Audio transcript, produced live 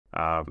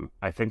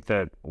I think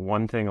that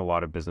one thing a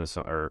lot of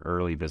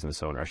early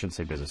business owners, I shouldn't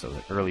say business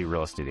owners, early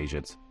real estate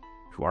agents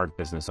who aren't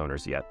business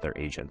owners yet, they're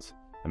agents,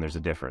 and there's a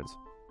difference,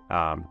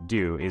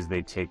 do is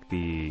they take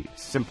the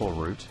simple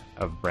route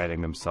of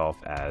branding themselves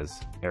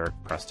as Eric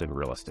Preston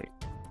Real Estate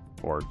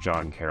or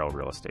John Carroll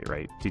Real Estate,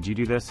 right? Did you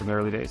do this in the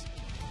early days?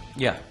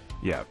 Yeah.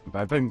 Yeah,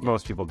 I think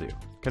most people do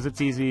because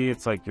it's easy.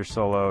 It's like you're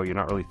solo. You're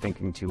not really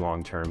thinking too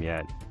long term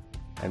yet.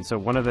 And so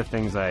one of the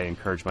things I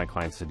encourage my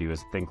clients to do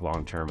is think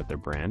long term with their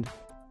brand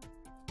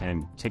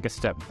and take a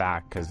step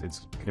back because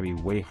it's going to be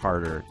way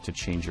harder to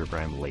change your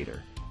brand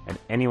later. And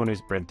anyone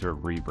who's been through a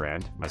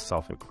rebrand,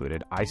 myself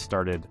included, I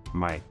started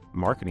my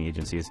marketing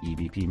agency as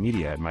EBP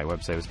Media and my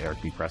website was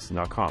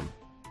ericbpreston.com.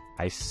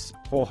 I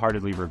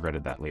wholeheartedly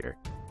regretted that later.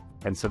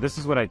 And so this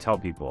is what I tell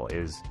people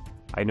is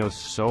I know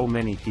so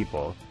many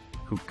people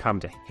who come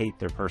to hate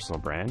their personal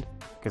brand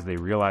because they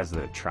realize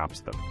that it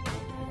traps them.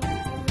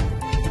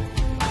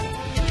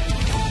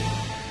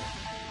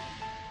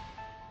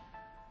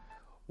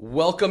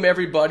 Welcome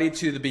everybody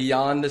to the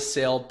Beyond the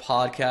Sale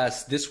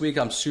podcast. This week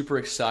I'm super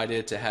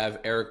excited to have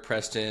Eric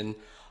Preston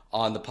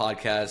on the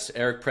podcast.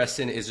 Eric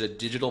Preston is a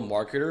digital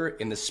marketer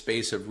in the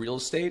space of real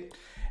estate,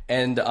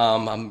 and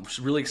I'm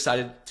really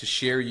excited to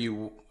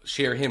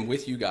share him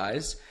with you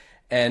guys.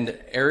 And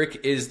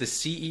Eric is the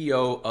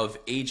CEO of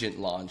Agent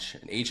Launch.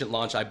 And Agent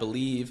Launch, I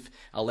believe,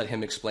 I'll let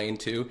him explain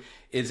too,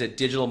 is a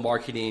digital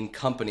marketing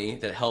company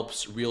that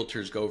helps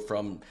realtors go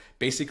from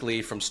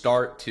basically from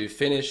start to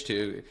finish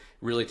to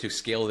really to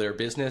scale their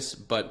business.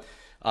 But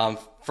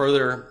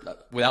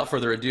without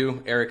further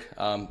ado, Eric,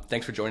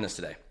 thanks for joining us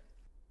today.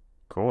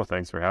 Cool.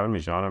 Thanks for having me,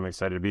 Sean. I'm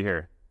excited to be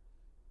here.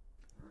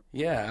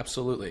 Yeah,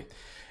 absolutely.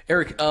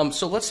 Eric,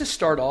 so let's just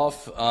start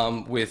off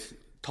with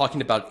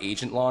talking about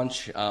Agent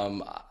Launch.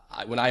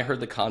 When I heard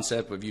the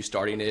concept of you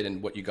starting it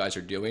and what you guys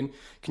are doing,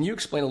 can you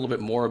explain a little bit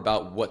more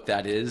about what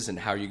that is and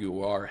how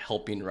you are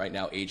helping right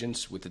now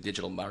agents with the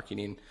digital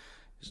marketing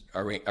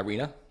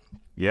arena?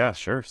 Yeah,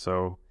 sure.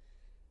 So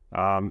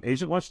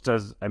Agent Launch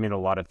does, a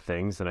lot of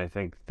things. And I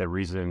think the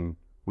reason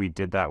we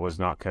did that was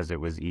not because it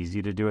was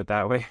easy to do it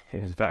that way.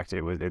 In fact,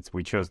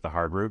 we chose the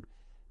hard route.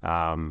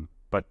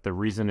 But the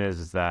reason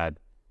is that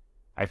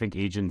I think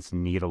agents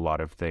need a lot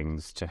of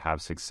things to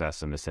have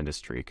success in this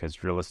industry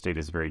because real estate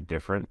is very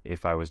different.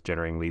 If I was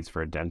generating leads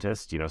for a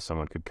dentist,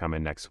 someone could come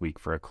in next week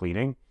for a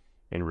cleaning.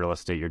 In real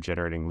estate, you're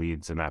generating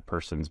leads and that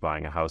person's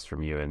buying a house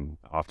from you in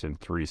often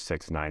 3,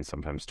 6, 9,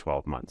 sometimes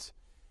 12 months.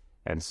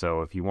 And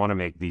so if you want to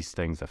make these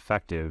things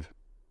effective,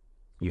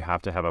 you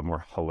have to have a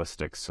more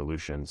holistic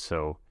solution.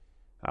 So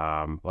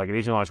like at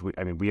Agent Launch,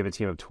 we have a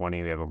team of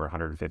 20, we have over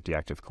 150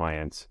 active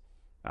clients.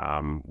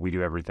 We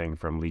do everything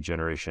from lead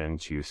generation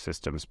to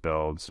systems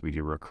builds. We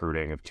do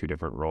recruiting of 2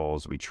 different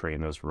roles. We train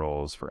those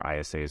roles for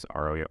ISAs,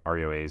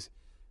 REOAs.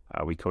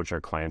 We coach our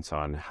clients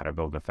on how to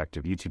build an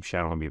effective YouTube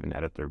channel, and we even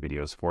edit their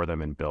videos for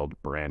them and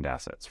build brand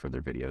assets for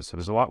their videos. So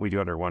there's a lot we do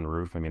under one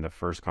roof. The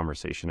first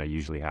conversation I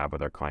usually have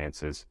with our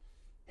clients is,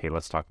 hey,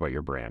 let's talk about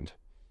your brand.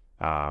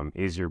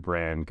 Is your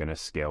brand going to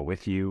scale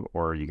with you,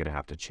 or are you going to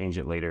have to change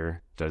it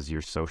later? Does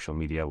your social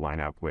media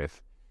line up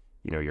with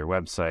your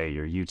website,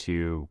 your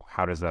YouTube?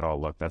 How does that all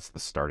look? That's the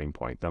starting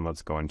point. Then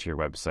let's go into your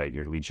website,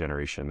 your lead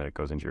generation, then it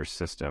goes into your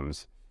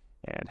systems.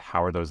 And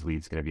how are those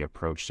leads going to be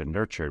approached and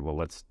nurtured?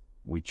 Well,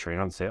 we train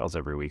on sales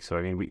every week.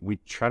 So, we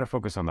try to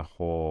focus on the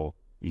whole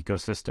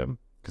ecosystem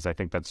because I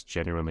think that's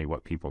genuinely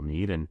what people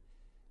need. And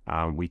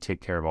we take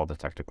care of all the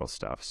technical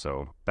stuff.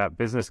 So that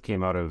business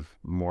came out of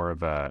more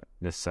of a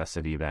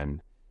necessity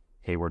than,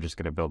 hey, we're just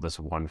going to build this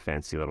one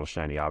fancy little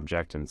shiny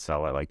object and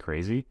sell it like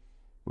crazy.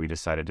 We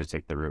decided to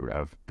take the route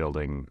of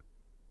building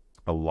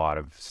a lot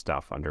of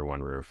stuff under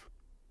one roof.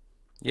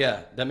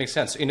 Yeah, that makes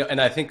sense.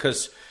 And I think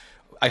because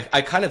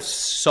I kind of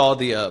saw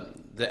the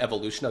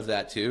evolution of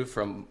that too,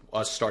 from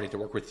us starting to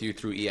work with you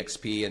through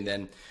EXP,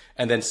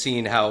 and then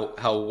seeing how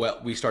well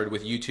we started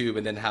with YouTube,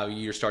 and then how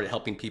you started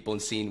helping people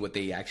and seeing what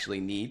they actually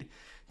need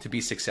to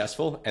be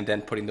successful, and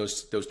then putting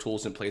those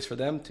tools in place for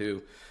them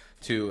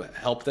to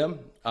help them.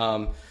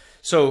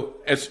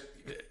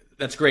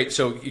 That's great.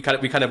 So we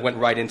kind of went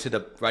right into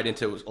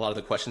a lot of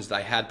the questions that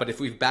I had. But if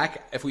we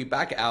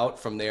back out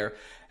from there,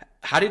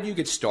 how did you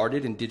get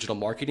started in digital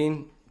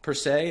marketing per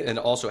se, and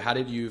also how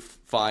did you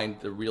find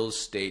the real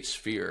estate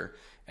sphere,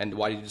 and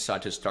why did you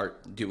decide to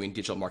start doing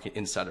digital marketing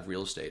inside of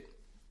real estate?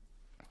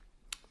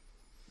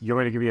 You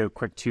want me to give you a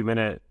quick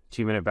 2-minute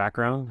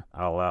background?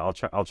 I'll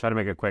try to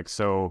make it quick.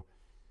 So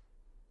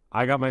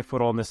I got my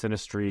foothold in this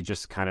industry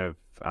just kind of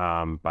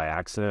by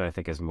accident, I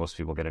think, as most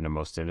people get into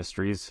most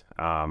industries.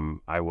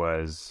 I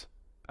was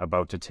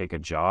about to take a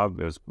job.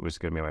 It was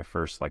going to be my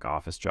first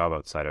office job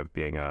outside of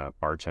being a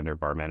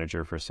bar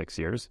manager for 6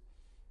 years.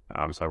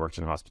 So I worked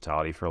in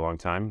hospitality for a long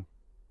time.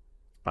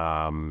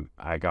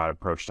 I got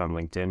approached on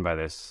LinkedIn by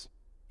this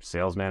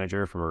sales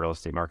manager from a real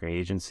estate marketing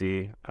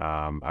agency.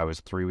 I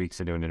was 3 weeks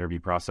into an interview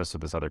process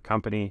with this other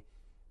company.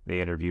 They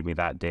interviewed me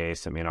that day,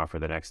 sent me an offer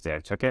the next day. I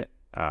took it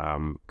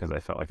because I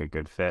felt like a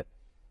good fit.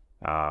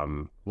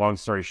 Long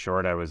story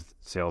short, I was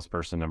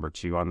salesperson number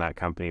 2 on that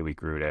company. We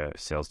grew to a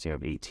sales team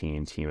of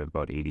 18, team of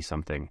about 80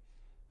 something.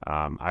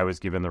 I was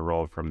given the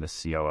role from the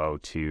COO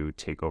to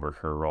take over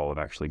her role of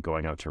actually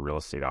going out to real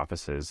estate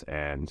offices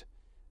and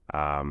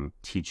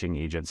teaching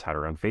agents how to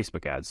run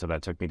Facebook ads. So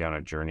that took me down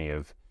a journey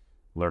of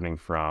learning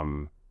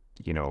from,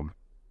 you know,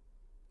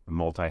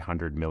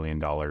 multi-$100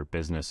 million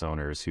business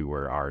owners who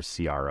were our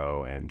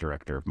CRO and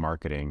director of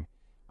marketing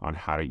on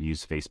how to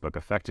use Facebook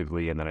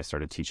effectively. And then I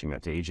started teaching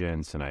that to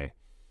agents, and I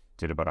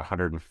did about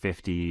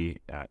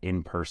 150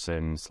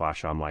 in-person /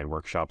 online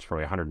workshops.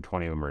 Probably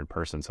 120 of them were in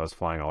person. So I was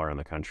flying all around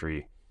the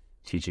country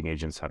teaching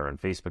agents how to run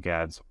Facebook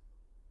ads.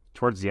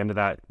 Towards the end of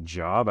that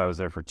job, I was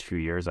there for 2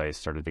 years. I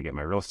started to get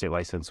my real estate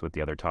license with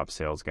the other top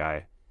sales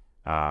guy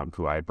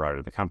who I had brought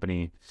into the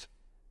company.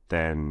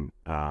 Then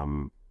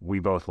we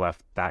both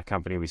left that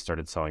company. We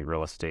started selling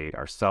real estate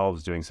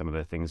ourselves, doing some of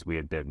the things we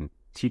had been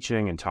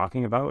teaching and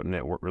talking about, and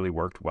it really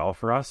worked well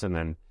for us. And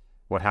then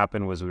what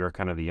happened was we were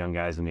kind of the young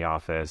guys in the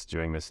office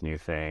doing this new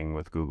thing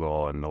with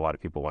Google, and a lot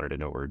of people wanted to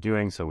know what we were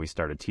doing. So we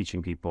started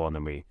teaching people, and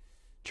then we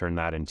turned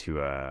that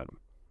into a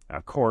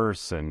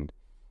course. And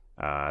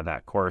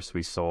that course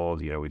we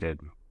sold, we did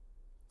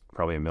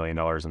probably $1 million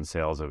in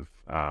sales of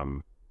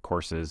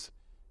courses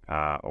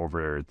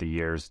over the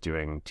years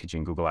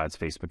teaching Google ads,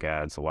 Facebook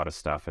ads, a lot of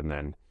stuff. And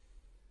then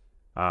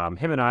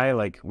him and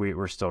I, we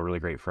were still really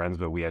great friends,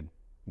 but we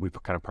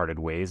kind of parted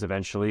ways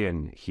eventually,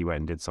 and he went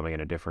and did something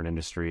in a different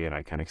industry, and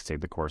I kind of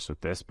stayed the course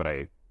with this, but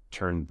I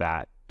turned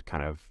that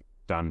kind of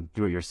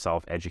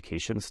do-it-yourself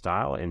education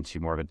style into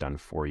more of a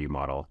done-for-you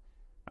model,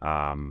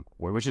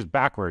 which is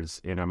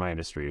backwards in my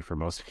industry for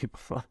most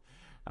people.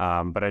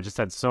 But I just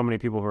had so many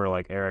people who were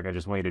like, Eric, I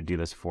just want you to do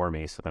this for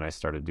me. So then I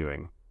started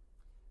doing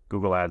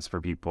Google ads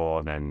for people,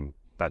 and then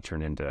that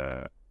turned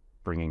into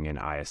bringing in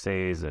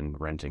ISAs and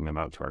renting them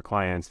out to our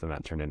clients. Then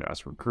that turned into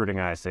us recruiting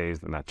ISAs.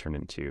 Then that turned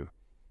into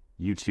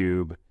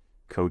YouTube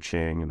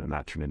coaching, and then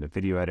that turned into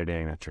video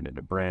editing. That turned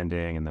into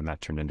branding, and then that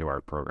turned into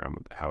our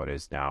program, how it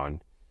is now.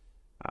 And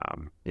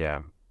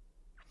yeah.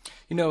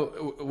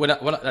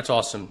 That's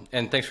awesome.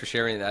 And thanks for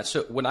sharing that.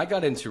 So when I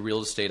got into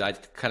real estate, I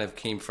kind of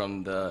came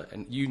from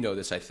and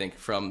this, I think,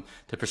 from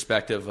the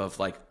perspective of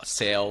like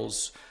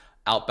sales,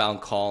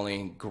 outbound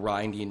calling,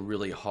 grinding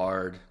really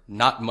hard,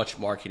 not much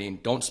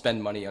marketing. Don't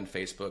spend money on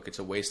Facebook. It's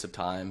a waste of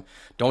time.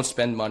 Don't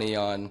spend money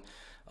on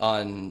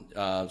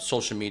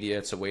social media.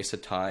 It's a waste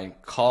of time.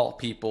 Call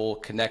people,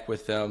 connect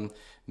with them,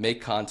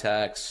 make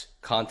contacts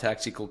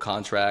equal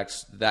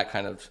contracts, that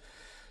kind of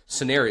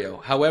scenario.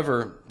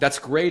 However, that's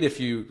great if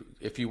you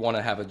want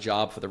to have a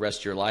job for the rest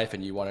of your life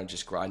and you want to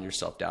just grind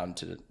yourself down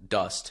to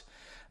dust.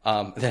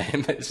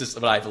 This is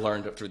what I've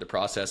learned through the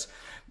process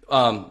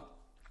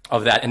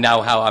of that, and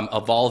now how I'm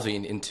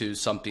evolving into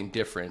something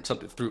different,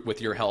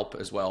 with your help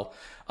as well.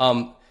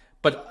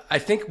 But I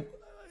think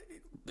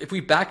if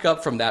we back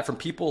up from that, from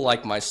people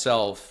like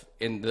myself,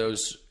 kind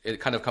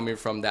of coming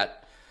from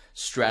that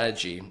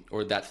strategy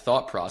or that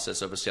thought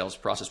process of a sales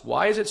process,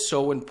 why is it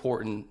so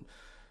important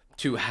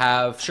to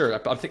have, sure,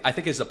 I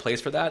think there's a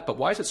place for that, but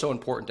why is it so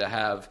important to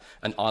have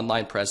an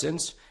online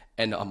presence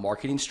and a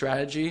marketing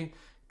strategy?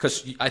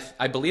 Because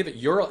I believe that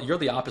you're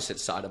the opposite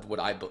side of what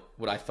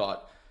I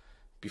thought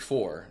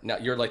before. Now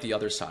you're like the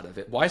other side of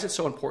it. Why is it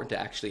so important to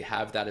actually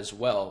have that as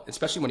well,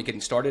 especially when you're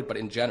getting started, but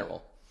in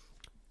general?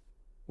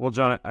 Well,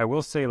 John, I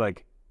will say,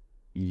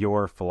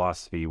 your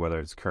philosophy, whether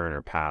it's current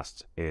or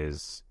past,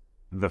 is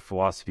the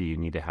philosophy you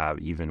need to have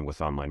even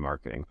with online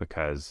marketing,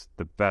 because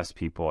the best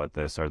people at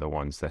this are the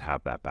ones that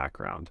have that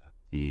background.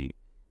 They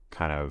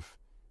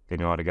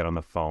know how to get on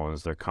the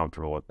phones. They're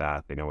comfortable with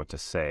that. They know what to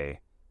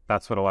say.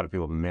 That's what a lot of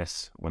people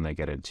miss when they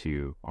get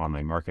into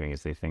online marketing,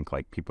 is they think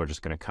people are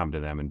just going to come to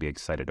them and be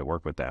excited to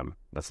work with them.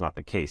 That's not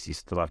the case. You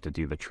still have to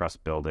do the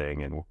trust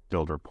building and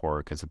build rapport,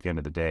 because at the end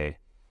of the day,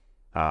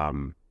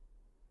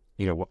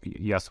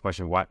 you asked the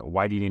question,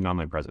 why do you need an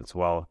online presence?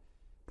 Well,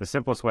 the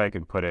simplest way I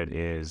can put it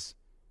is,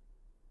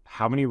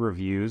 how many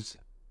reviews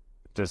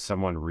does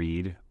someone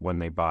read when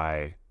they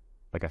buy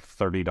a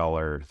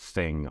 $30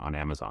 thing on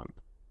Amazon?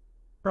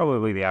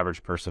 Probably the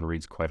average person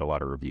reads quite a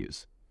lot of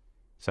reviews.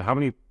 So how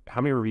many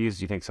reviews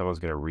do you think someone's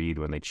going to read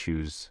when they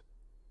choose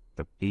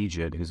the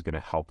agent who's going to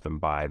help them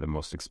buy the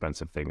most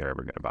expensive thing they're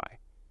ever going to buy?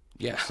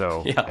 Yeah.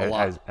 So yeah, a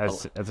lot.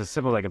 as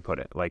simple as I can put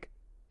it,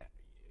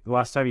 the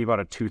last time you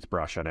bought a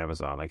toothbrush on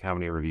Amazon, how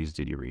many reviews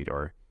did you read?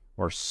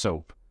 Or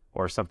soap,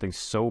 or something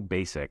so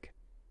basic,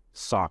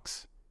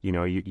 socks.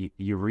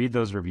 You read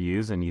those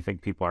reviews and you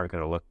think people aren't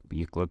going to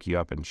look you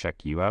up and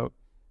check you out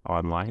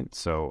online.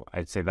 So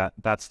I'd say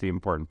that's the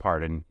important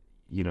part. And,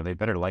 they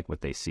better like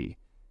what they see,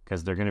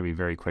 because they're going to be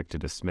very quick to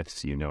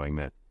dismiss you, knowing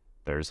that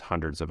there's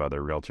hundreds of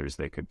other realtors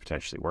they could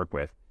potentially work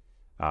with.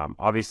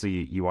 Obviously,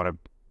 you want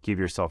to give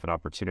yourself an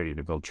opportunity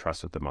to build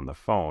trust with them on the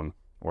phone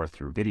or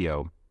through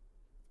video,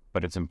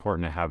 but it's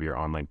important to have your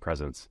online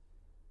presence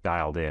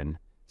dialed in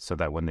so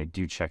that when they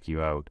do check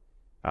you out,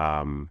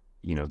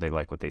 they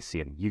like what they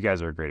see. And you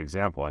guys are a great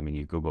example. I mean,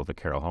 you Google the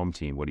Carroll Home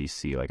Team, what do you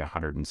see?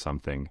 100 and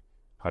something,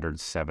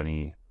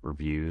 170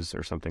 reviews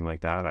or something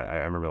like that. I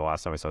remember the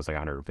last time I saw it was like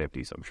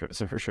 150, so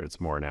for sure it's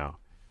more now.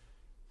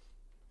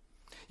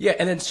 Yeah,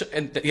 and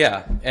then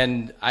yeah,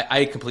 and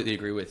I completely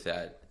agree with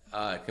that.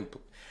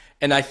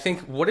 And I think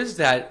what is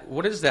that?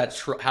 What is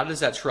that? How does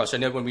that trust? I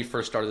know when we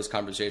first started this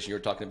conversation, you were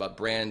talking about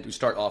brand. We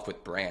start off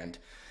with brand.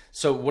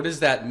 So what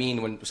does that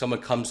mean when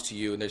someone comes to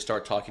you and they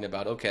start talking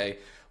about, okay,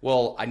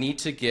 well, I need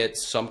to get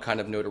some kind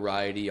of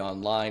notoriety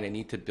online. I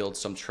need to build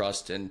some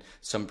trust and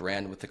some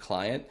brand with the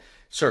client.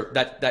 Sure,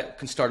 that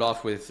can start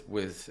off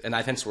with, and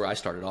I think that's where I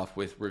started off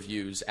with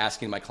reviews,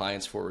 asking my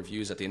clients for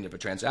reviews at the end of a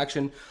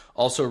transaction.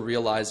 Also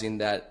realizing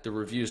that the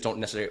reviews don't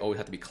necessarily always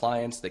have to be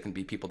clients; they can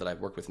be people that I've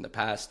worked with in the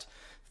past,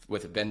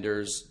 with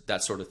vendors,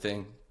 that sort of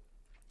thing.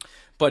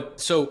 But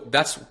so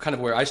that's kind of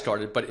where I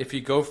started. But if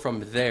you go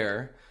from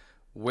there,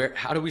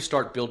 how do we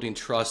start building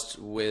trust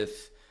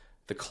with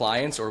the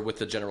clients or with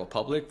the general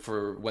public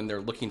for when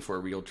they're looking for a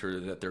realtor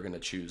that they're going to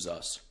choose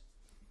us?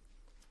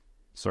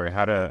 Sorry,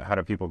 how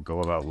do people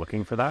go about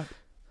looking for that?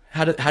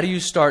 How do you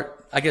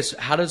start? I guess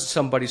how does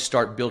somebody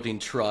start building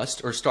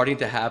trust or starting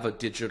to have a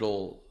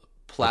digital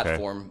Okay.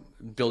 platform,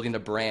 building a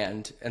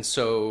brand? And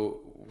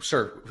so,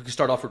 sure, we can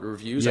start off with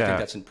reviews. I think Yeah.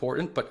 that's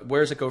important, but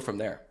where does it go from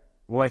there?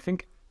 Well, I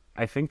think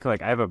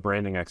like I have a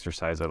branding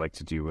exercise I like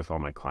to do with all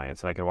my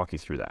clients, and I can walk you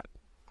through that.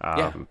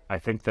 Yeah, I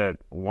think that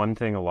one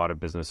thing a lot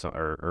of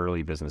or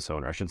early business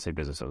owner, I shouldn't say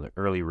business owner,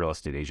 early real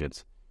estate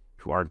agents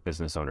who aren't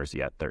business owners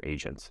yet, they're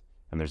agents,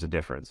 and there's a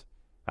difference.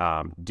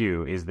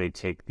 Do is they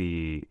take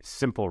the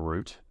simple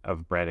route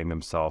of branding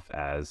themselves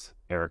as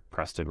Eric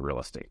Preston Real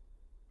Estate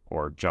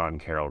or John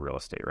Carroll Real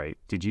Estate, right?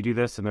 Did you do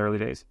this in the early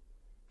days?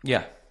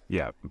 yeah,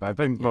 Yeah, I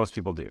think most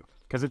people do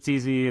because it's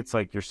easy. It's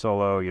like you're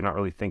solo. You're not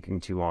really thinking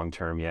too long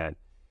term yet.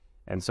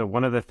 And so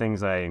one of the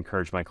things I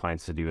encourage my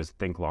clients to do is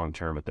think long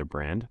term with their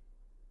brand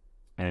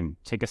and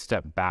take a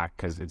step back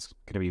because it's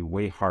going to be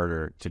way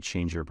harder to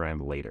change your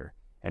brand later.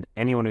 And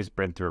anyone who's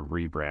been through a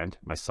rebrand,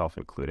 myself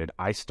included,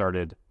 I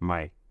started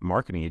my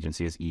marketing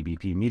agency as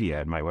EBP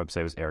Media and my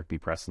website was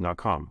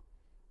ericbpreston.com.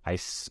 I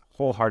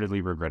wholeheartedly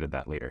regretted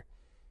that later.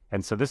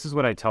 And so this is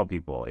what I tell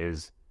people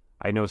is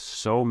I know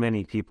so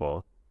many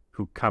people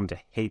who come to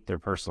hate their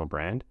personal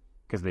brand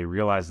because they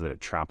realize that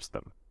it traps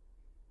them.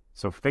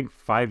 So think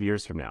 5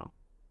 years from now,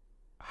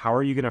 how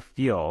are you going to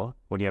feel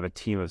when you have a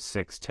team of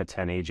 6 to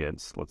 10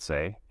 agents, let's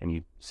say, and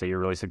you say you're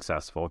really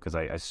successful, because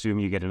I assume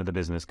you get into the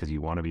business because you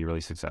want to be really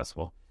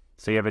successful.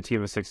 So you have a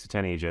team of 6 to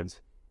 10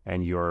 agents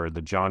and you're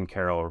the John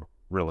Carroll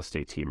real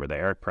estate team or the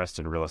Eric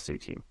Preston real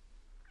estate team.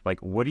 Like,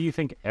 what do you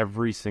think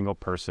every single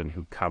person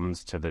who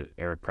comes to the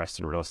Eric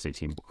Preston real estate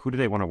team, who do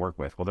they want to work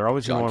with? Well, they're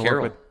always going to John want to work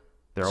Carroll,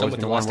 with, they're some always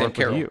with going the to want last to name work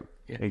with Carroll. you.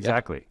 Yeah, yeah.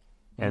 Exactly.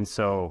 And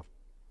so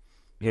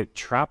it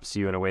traps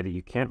you in a way that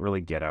you can't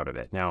really get out of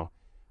it. Now,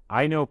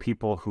 I know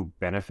people who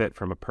benefit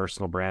from a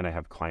personal brand. I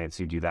have clients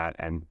who do that,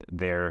 and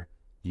they're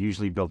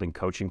usually building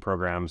coaching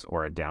programs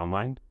or a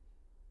downline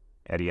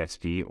at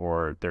EXP,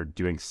 or they're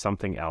doing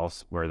something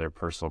else where their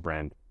personal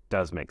brand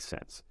does make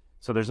sense.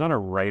 So there's not a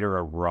right or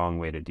a wrong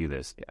way to do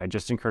this. I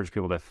just encourage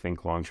people to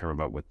think long term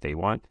about what they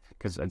want,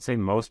 because I'd say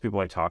most people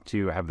I talk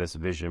to have this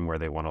vision where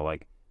they want to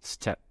like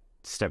step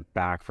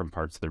back from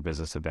parts of their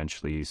business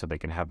eventually so they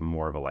can have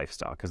more of a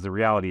lifestyle. Because the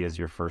reality is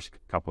your first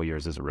couple of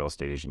years as a real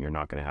estate agent, you're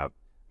not going to have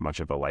much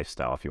of a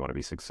lifestyle if you want to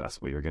be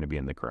successful. You're going to be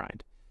in the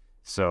grind.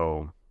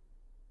 So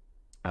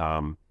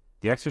the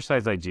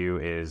exercise I do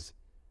is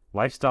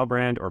lifestyle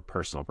brand or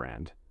personal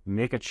brand.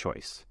 Make a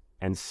choice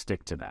and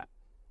stick to that.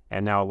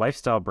 And now a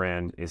lifestyle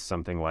brand is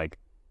something like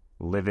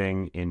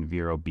living in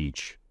Vero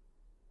Beach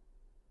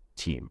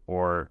team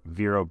or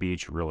Vero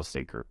Beach real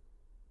estate group.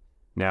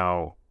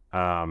 Now,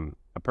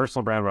 a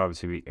personal brand would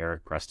obviously be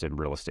Eric Preston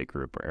real estate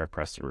group or Eric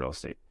Preston real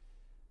estate.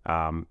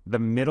 The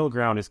middle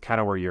ground is kind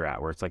of where you're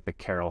at, where it's like the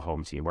Carroll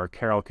home team, where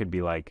Carroll could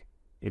be like,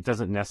 it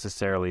doesn't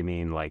necessarily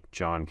mean like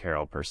John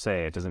Carroll per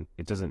se.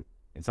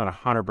 It's not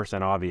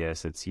 100%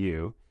 obvious it's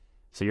you.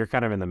 So you're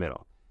kind of in the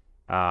middle,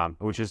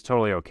 which is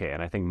totally okay.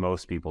 And I think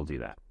most people do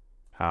that.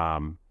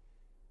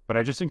 But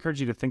I just encourage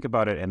you to think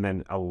about it and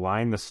then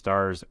align the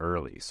stars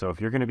early. So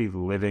if you're going to be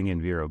living in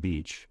Vero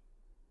Beach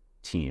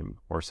team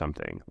or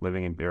something,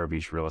 living in Vero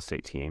Beach real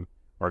estate team,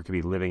 or it could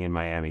be living in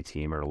Miami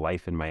team or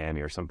life in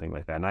Miami or something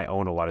like that. And I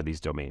own a lot of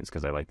these domains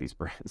because I like these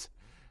brands.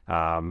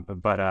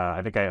 But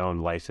I think I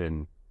own life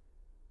in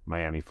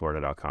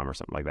MiamiFlorida.com or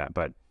something like that.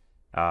 But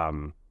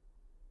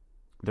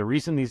the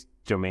reason these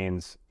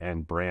domains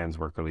and brands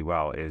work really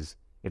well is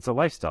it's a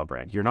lifestyle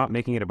brand. You're not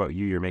making it about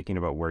you, you're making it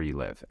about where you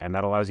live. And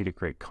that allows you to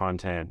create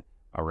content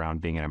around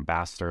being an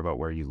ambassador about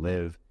where you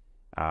live.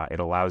 It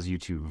allows you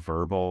to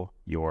verbal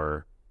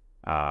your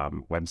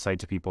website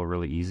to people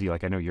really easy.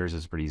 Like I know yours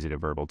is pretty easy to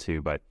verbal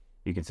too, but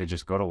you can say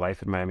just go to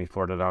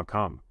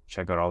lifeinmiamiflorida.com,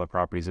 check out all the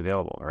properties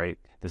available, right?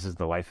 This is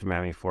the Life in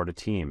Miami, Florida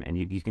team. And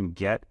you can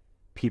get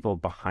people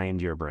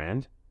behind your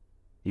brand.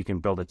 You can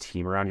build a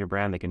team around your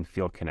brand. They can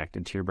feel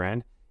connected to your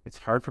brand. It's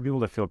hard for people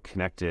to feel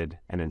connected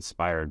and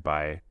inspired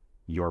by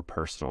your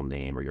personal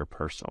name or your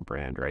personal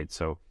brand, right?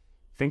 So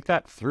think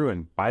that through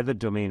and buy the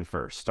domain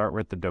first. Start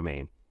with the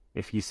domain.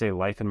 if you say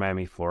Life in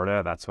Miami,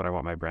 Florida, that's what I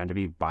want my brand to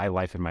be, buy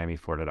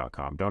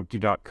lifeinmiamiflorida.com. Don't do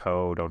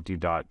 .co, don't do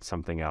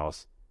 .something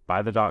else.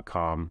 Buy the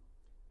 .com.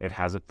 It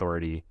has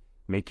authority.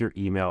 Make your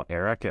email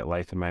Eric at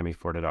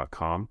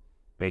lifeinmiamiflorida.com.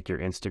 Make your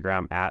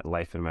Instagram at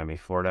Life in Miami,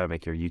 Florida.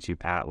 Make your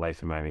YouTube at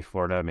Life in Miami,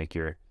 Florida. Make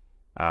your,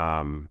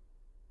 what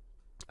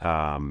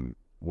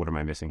am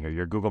I missing here?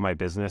 Your Google My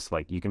Business.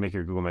 Like you can make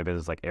your Google My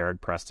Business like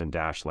Eric Preston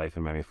dash Life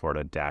in Miami,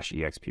 Florida dash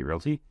EXP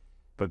Realty.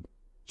 But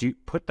you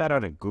put that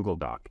on a Google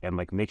Doc and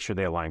like make sure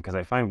they align, because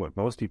I find what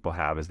most people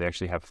have is they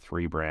actually have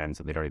 3 brands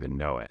and they don't even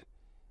know it.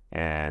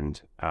 And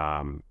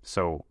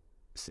so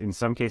in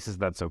some cases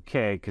that's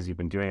okay because you've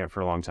been doing it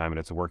for a long time and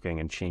it's working,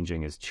 and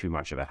changing is too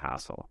much of a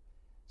hassle.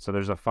 So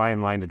there's a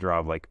fine line to draw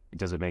of like,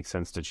 does it make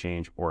sense to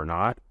change or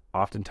not?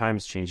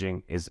 Oftentimes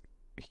changing is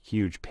a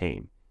huge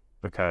pain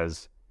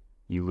because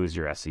you lose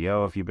your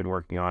SEO if you've been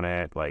working on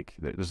it. Like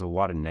there's a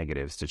lot of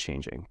negatives to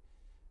changing.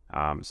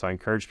 So I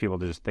encourage people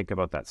to just think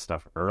about that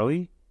stuff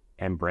early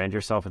and brand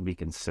yourself and be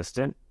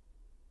consistent,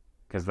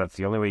 because that's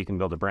the only way you can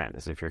build a brand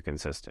is if you're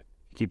consistent.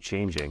 If you keep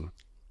changing,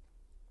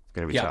 it's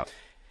going to be tough.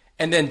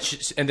 And then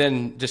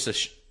just a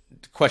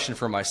question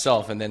for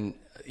myself. And then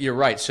you're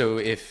right. So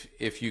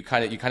if you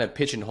kind of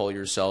pigeonhole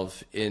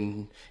yourself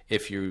in,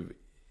 if you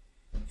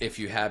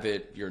have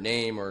it, your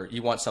name, or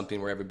you want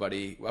something where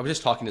everybody, I was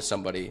just talking to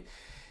somebody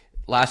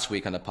last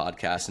week on the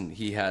podcast, and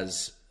he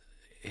has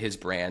his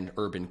brand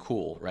Urban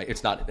Cool, right?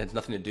 It's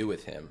nothing to do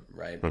with him,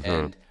 right?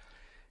 Mm-hmm.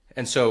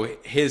 And so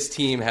his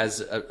team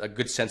has a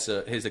good sense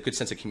of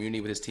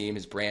community with his team,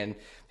 his brand.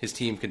 His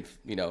team can,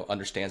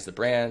 understands the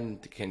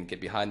brand, can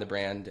get behind the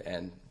brand.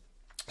 And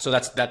so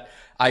that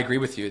I agree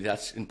with you.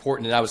 That's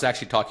important. And I was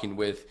actually talking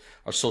with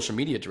our social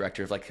media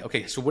director of like,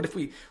 okay, so what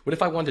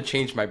if I wanted to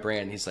change my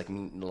brand? He's like,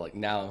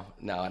 now,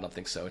 I don't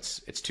think so.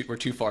 We're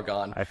too far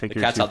gone. I think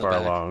you're too far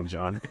along,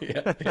 John.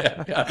 Yeah.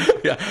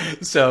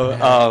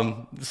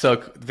 So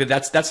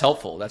that's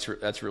helpful.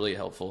 That's really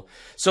helpful.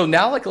 So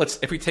now, like,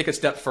 if we take a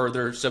step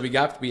further, so we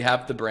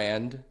have the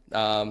brand,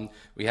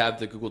 we have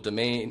the Google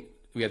domain,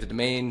 we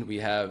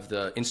have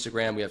the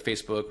Instagram, we have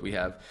Facebook, we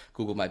have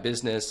Google My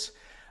Business.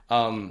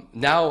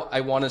 Now I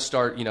want to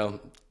start,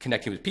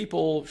 connecting with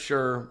people,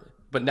 sure.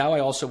 But now I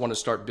also want to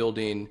start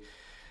building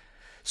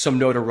some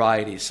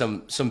notoriety,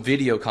 some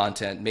video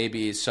content,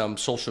 maybe some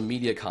social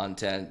media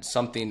content,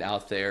 something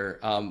out there.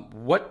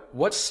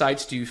 What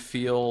sites do you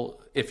feel,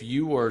 if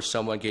you were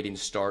someone getting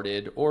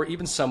started, or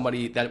even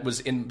somebody that was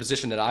in the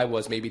position that I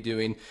was, maybe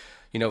doing,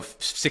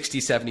 60,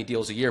 70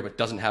 deals a year, but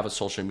doesn't have a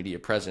social media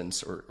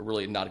presence, or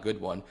really not a good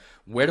one?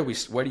 Where do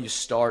you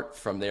start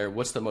from there?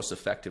 What's the most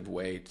effective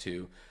way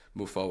to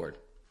move forward?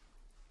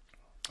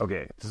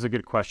 Okay, this is a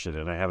good question,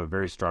 and I have a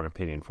very strong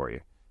opinion for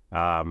you.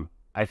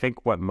 I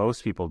think what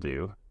most people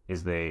do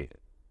is and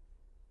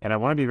I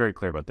want to be very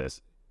clear about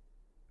this,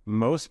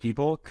 most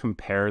people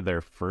compare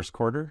their first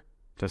quarter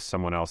to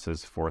someone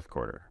else's fourth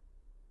quarter,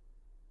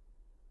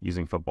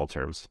 using football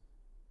terms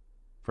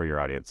for your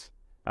audience.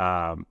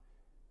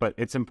 But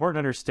it's important to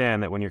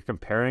understand that when you're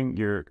comparing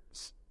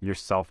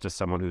yourself to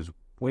someone who's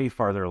way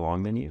farther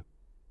along than you,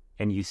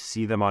 and you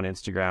see them on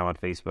Instagram, on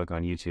Facebook,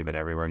 on YouTube, and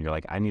everywhere, and you're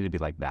like, I need to be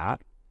like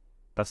that.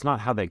 That's not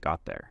how they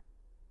got there.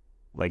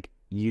 Like,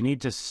 you need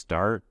to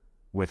start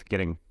with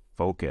getting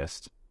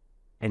focused.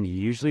 And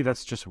usually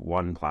that's just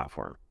one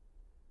platform.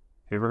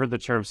 Have you ever heard the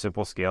term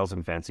simple scales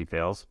and fancy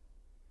fails?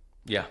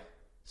 Yeah.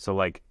 So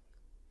like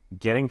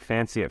getting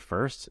fancy at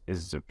first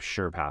is a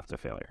sure path to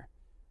failure.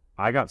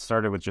 I got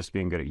started with just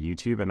being good at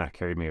YouTube, and that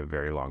carried me a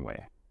very long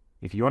way.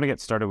 If you want to get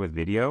started with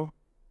video,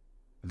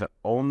 the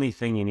only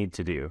thing you need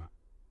to do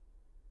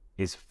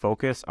is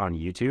focus on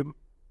YouTube,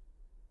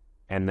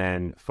 and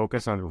then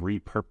focus on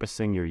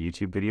repurposing your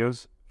YouTube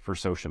videos for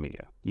social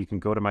media. You can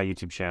go to my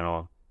YouTube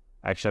channel.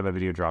 I actually have a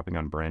video dropping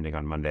on branding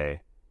on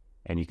Monday,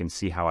 and you can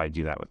see how I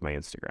do that with my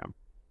Instagram.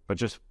 But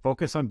just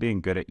focus on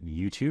being good at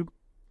YouTube.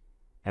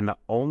 And the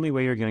only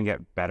way you're going to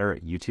get better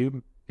at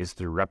YouTube is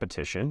through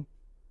repetition.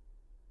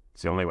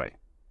 It's the only way.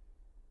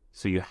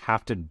 So you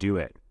have to do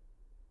it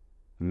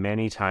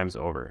many times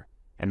over.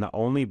 And the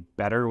only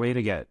better way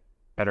to get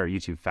better at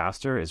YouTube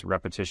faster is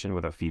repetition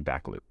with a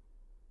feedback loop.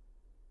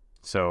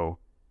 So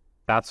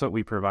that's what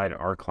we provide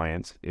our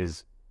clients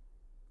is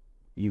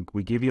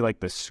we give you like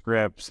the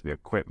scripts, the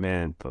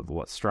equipment, the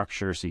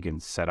structure so you can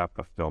set up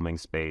a filming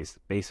space,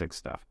 basic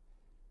stuff.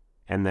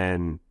 And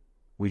then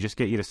we just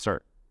get you to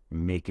start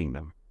making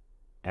them.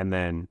 And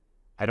then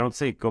I don't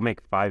say go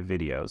make 5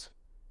 videos.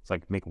 It's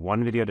like make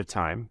 1 video at a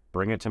time,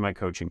 bring it to my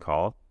coaching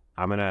call.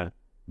 I'm going to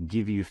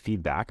give you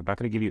feedback. I'm not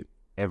going to give you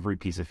every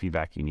piece of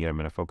feedback you need. I'm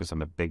going to focus on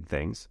the big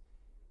things.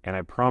 And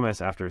I promise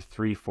after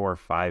 3, 4,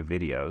 5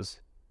 videos,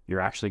 you're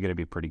actually going to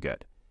be pretty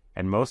good.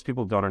 And most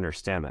people don't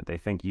understand that. They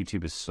think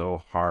YouTube is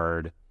so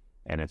hard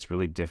and it's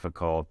really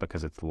difficult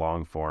because it's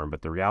long form.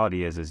 But the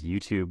reality is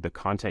YouTube, the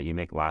content you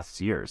make lasts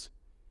years.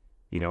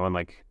 And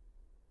like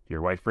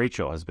your wife,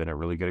 Rachel, has been a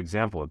really good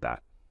example of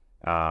that.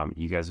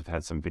 You guys have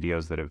had some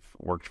videos that have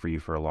worked for you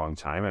for a long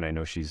time. And I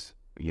know she's,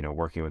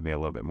 working with me a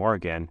little bit more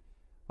again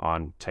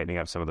on tightening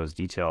up some of those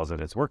details,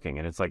 and it's working.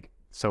 And it's like,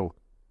 so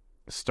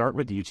start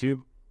with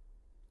YouTube.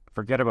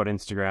 Forget about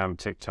Instagram,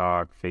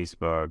 TikTok,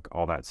 Facebook,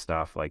 all that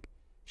stuff. Like,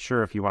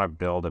 sure, if you want to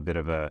build a bit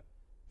of a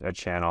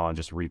channel and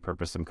just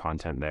repurpose some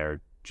content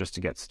there just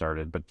to get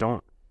started, but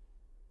don't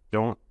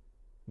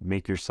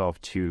make yourself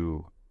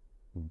too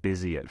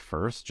busy at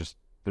first. Just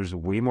there's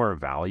way more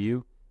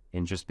value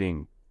in just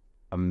being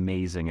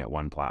amazing at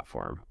one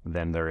platform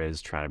than there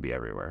is trying to be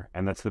everywhere.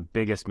 And that's the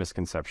biggest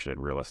misconception in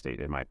real estate,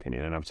 in my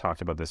opinion. And I've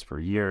talked about this for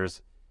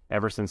years.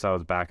 Ever since I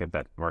was back at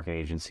that marketing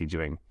agency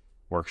doing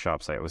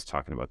workshops, I was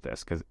talking about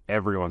this because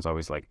everyone's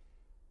always like,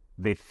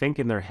 they think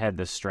in their head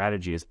the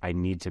strategy is I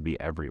need to be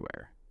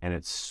everywhere. And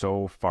it's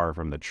so far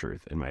from the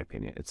truth, in my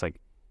opinion. It's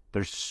like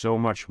there's so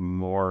much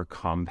more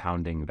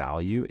compounding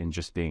value in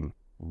just being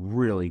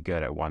really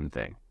good at one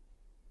thing.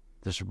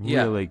 Just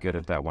really good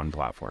at that one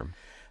platform.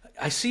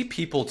 I see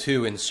people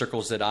too in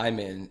circles that I'm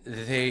in.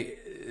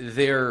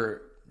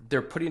 They're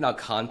putting out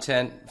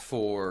content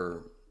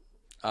for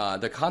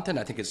the content.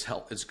 I think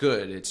is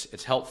good.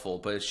 It's helpful,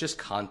 but it's just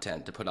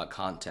content to put out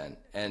content.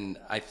 And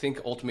I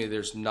think ultimately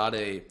there's not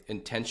a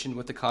intention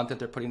with the content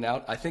they're putting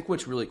out. I think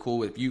what's really cool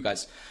with you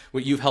guys,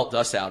 what you've helped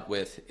us out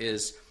with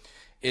is,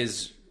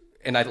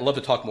 and I'd love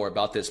to talk more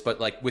about this, but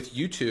like with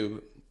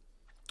YouTube,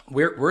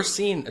 we're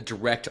seeing a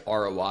direct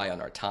ROI on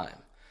our time.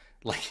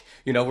 Like,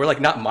 you know, we're like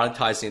not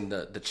monetizing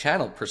the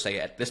channel per se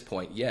at this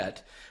point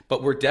yet,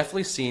 but we're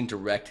definitely seeing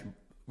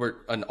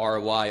an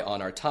ROI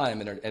on our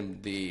time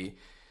and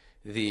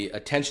the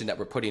attention that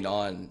we're putting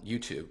on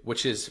YouTube,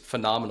 which is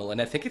phenomenal. And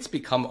I think it's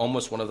become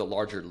almost one of the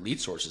larger lead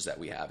sources that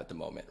we have at the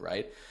moment,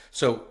 right?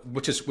 So,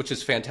 which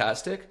is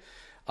fantastic.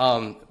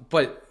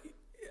 But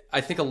I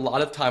think a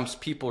lot of times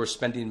people are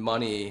spending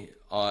money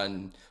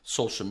on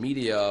social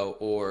media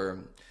or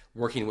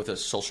working with a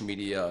social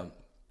media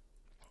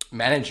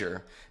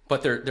manager,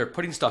 but they're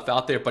putting stuff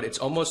out there, but it's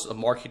almost a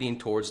marketing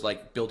towards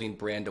like building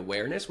brand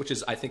awareness, which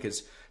is, I think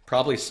is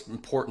probably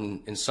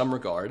important in some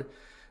regard,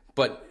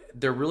 but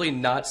they're really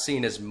not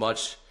seeing as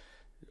much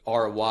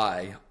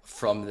ROI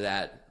from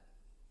that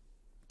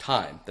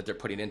time that they're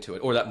putting into it,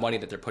 or that money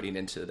that they're putting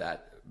into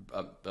that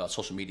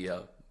social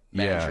media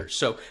manager. Yeah.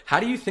 So how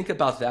do you think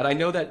about that? I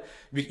know that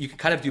you can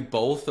kind of do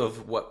both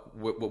of what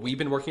we've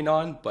been working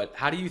on, but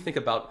how do you think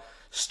about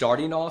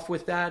starting off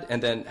with that?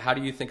 And then how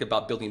do you think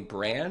about building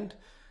brand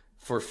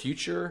for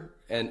future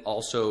and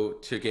also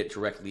to get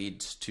direct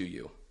leads to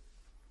you?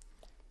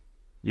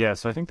 Yeah,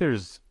 so I think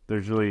there's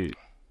really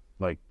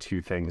like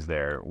two things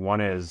there. One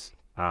is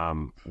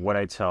what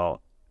I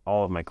tell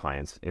all of my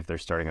clients if they're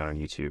starting out on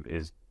YouTube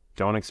is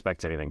don't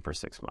expect anything for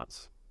 6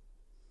 months.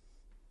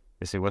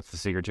 They say, what's the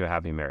secret to a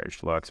happy marriage?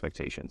 Low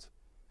expectations.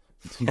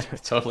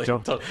 Totally.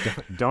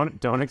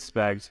 Don't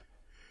expect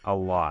a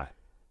lot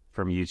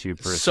from YouTube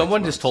for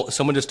someone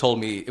just told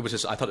me, it was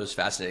just, I thought it was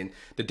fascinating.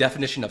 The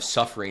definition of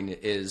suffering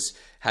is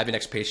having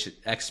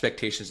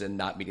expectations and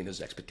not meeting those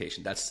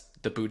expectations. That's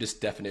the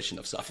Buddhist definition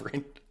of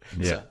suffering.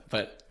 Yeah. So,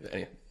 but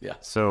anyway, yeah.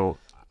 So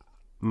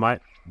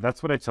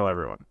that's what I tell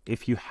everyone.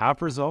 If you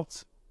have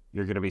results,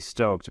 you're going to be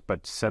stoked,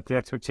 but set the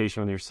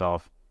expectation with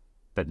yourself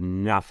that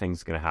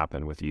nothing's going to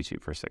happen with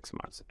YouTube for 6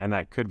 months. And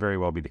that could very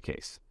well be the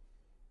case.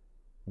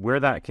 Where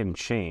that can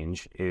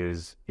change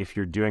is if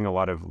you're doing a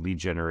lot of lead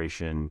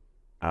generation,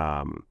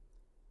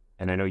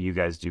 and I know you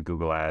guys do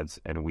Google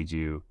Ads and we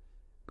do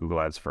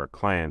Google Ads for our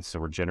clients. So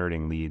we're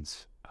generating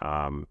leads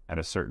at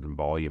a certain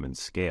volume and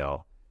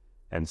scale.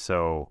 And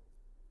so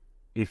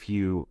if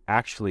you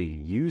actually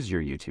use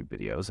your YouTube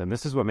videos, and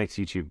this is what makes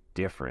YouTube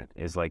different,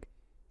 is like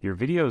your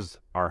videos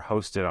are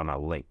hosted on a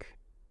link.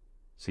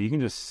 So you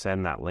can just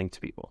send that link to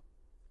people.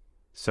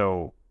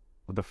 So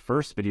the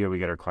first video we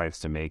get our clients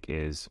to make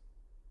is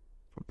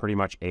pretty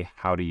much a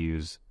how to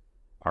use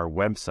our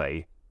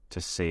website to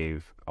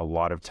save a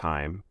lot of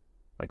time,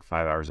 like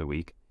 5 hours a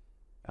week.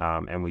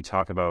 And we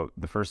talk about,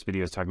 the first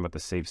video is talking about the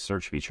save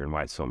search feature and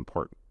why it's so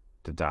important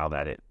to dial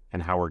that in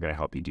and how we're going to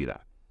help you do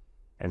that.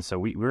 And so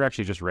we were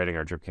actually just writing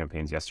our drip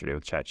campaigns yesterday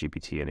with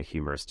ChatGPT in a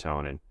humorous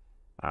tone, and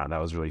that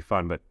was really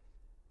fun. But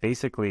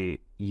basically,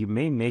 you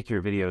may make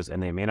your videos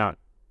and they may not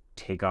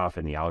take off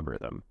in the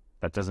algorithm.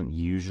 That doesn't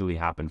usually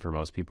happen for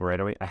most people right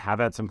away. I have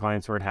had some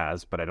clients where it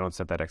has, but I don't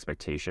set that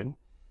expectation.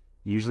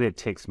 Usually it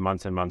takes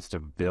months and months to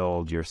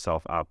build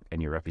yourself up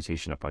and your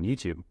reputation up on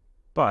YouTube,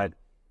 but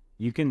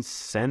you can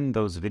send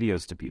those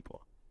videos to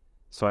people.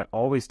 So I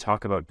always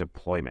talk about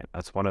deployment.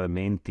 That's one of the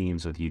main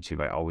themes with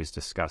YouTube I always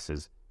discuss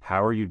is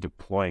how are you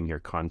deploying your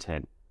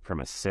content from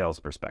a sales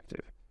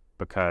perspective?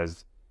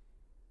 Because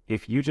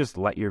if you just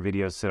let your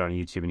videos sit on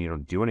YouTube and you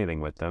don't do anything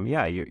with them,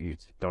 yeah, you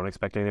don't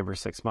expect anything for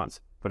 6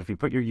 months. But if you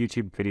put your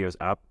YouTube videos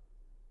up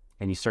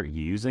and you start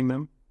using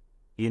them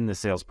in the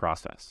sales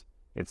process,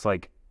 it's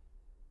like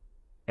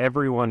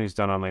everyone who's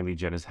done online lead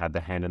gen has had the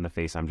hand in the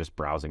face, I'm just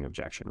browsing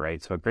objection,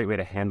 right? So a great way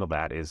to handle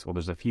that is, well,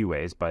 there's a few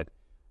ways, but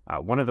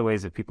one of the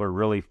ways that people are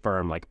really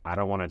firm, like, I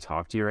don't want to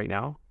talk to you right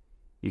now,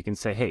 you can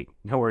say, hey,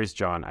 no worries,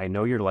 John. I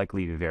know you're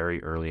likely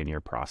very early in your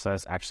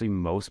process. Actually,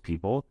 most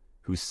people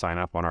who sign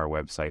up on our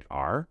website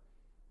are.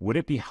 would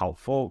it be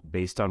helpful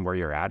based on where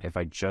you're at if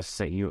I just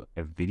sent you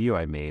a video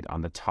I made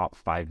on the top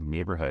 5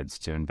 neighborhoods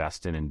to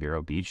invest in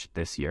Vero Beach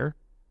this year?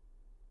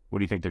 What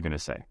do you think they're going to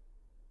say?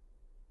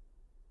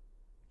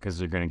 Because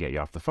they're going to get you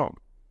off the phone.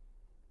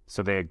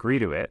 So they agree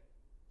to it.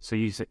 So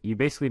you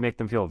basically make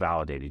them feel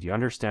validated. You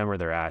understand where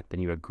they're at, then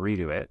you agree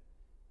to it.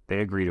 They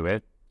agree to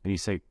it, and you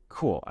say,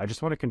 cool, I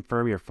just want to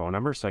confirm your phone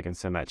number so I can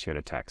send that to you in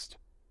a text.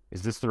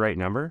 Is this the right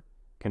number?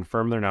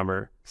 Confirm their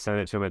number, send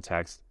it to them a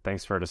text.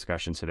 Thanks for our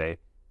discussion today.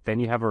 Then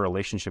you have a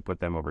relationship with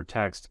them over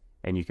text,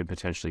 and you can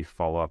potentially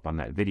follow up on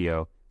that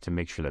video to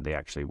make sure that they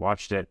actually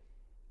watched it.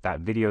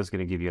 That video is going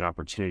to give you an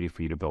opportunity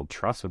for you to build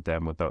trust with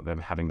them without them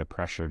having the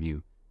pressure of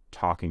you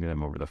talking to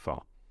them over the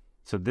phone.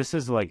 So this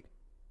is like,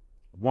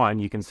 1,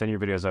 you can send your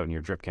videos out in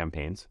your drip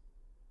campaigns.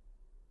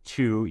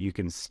 2, you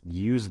can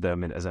use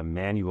them as a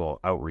manual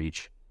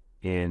outreach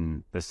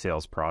in the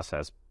sales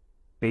process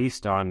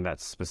based on that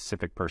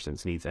specific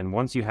person's needs. And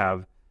once you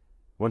have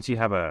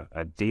a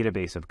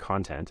database of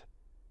content,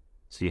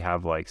 so you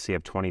have like, say you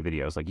have 20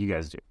 videos like you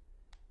guys do,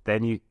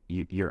 then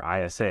your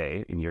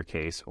ISA in your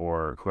case,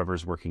 or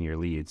whoever's working your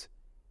leads,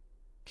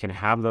 can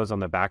have those on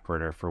the back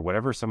burner for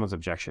whatever someone's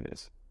objection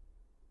is.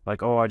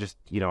 Like, oh, I just,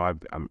 I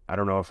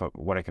don't know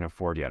what I can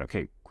afford yet.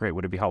 Okay, great.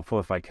 Would it be helpful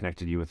if I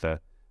connected you with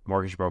a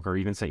mortgage broker, or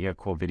even sent you a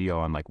cool video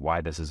on like why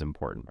this is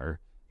important?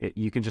 Or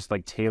you can just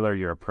like tailor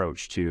your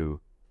approach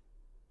to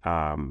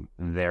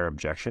their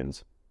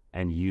objections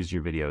and use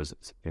your videos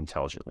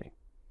intelligently.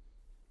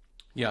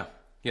 Yeah,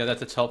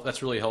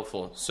 that's really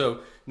helpful. So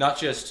not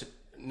just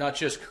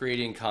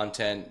creating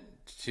content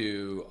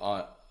to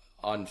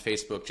on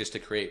Facebook just to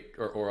create,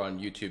 or on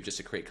YouTube just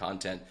to create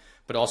content,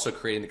 but also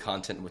creating the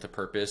content with a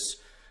purpose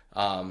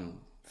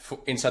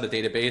inside the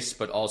database,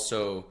 but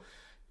also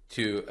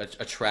to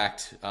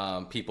attract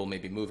people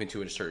maybe moving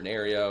to a certain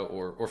area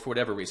or for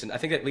whatever reason. I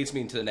think that leads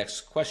me into the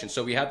next question.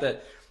 So we have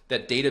that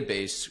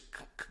database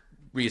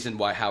reason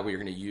how we're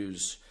going to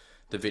use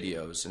the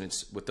videos, and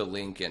it's with the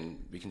link,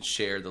 and we can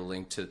share the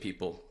link to the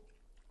people.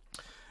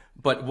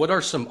 But what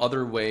are some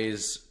other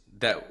ways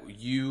that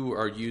you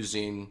are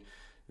using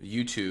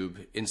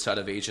YouTube inside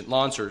of Agent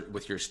Launch or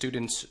with your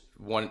students?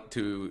 One,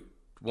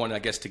 I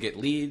guess, to get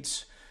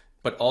leads,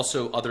 but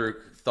also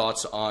other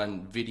thoughts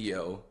on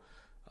video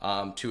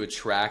to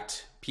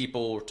attract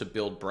people, to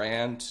build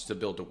brand, to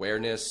build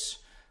awareness,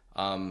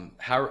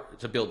 how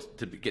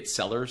to get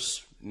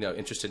sellers,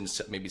 interested in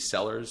maybe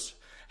sellers.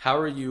 How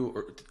are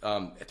you,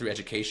 through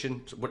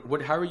education,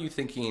 how are you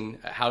thinking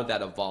how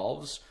that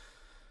evolves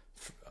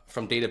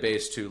from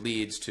database to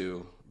leads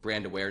to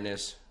brand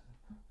awareness?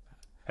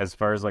 As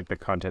far as like the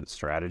content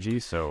strategy,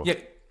 so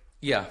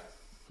yeah,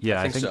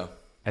 I think so.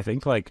 I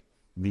think like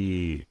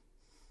the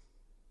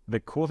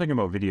cool thing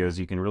about videos,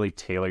 you can really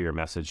tailor your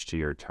message to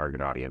your target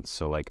audience.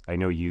 So like, I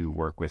know you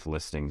work with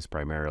listings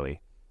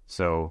primarily,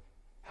 so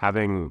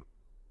having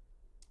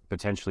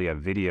potentially a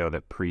video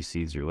that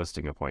precedes your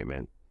listing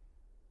appointment,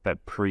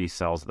 that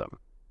pre-sells them,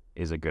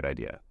 is a good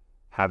idea.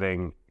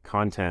 Having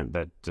content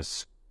that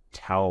just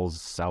tells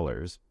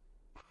sellers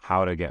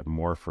how to get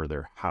more for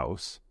their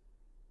house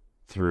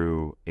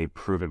through a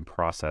proven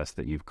process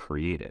that you've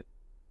created,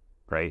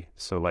 right?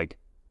 So like,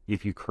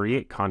 if you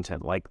create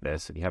content like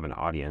this and you have an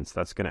audience,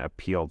 that's going to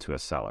appeal to a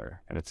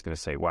seller, and it's going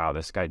to say, wow,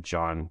 this guy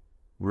John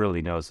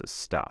really knows his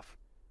stuff.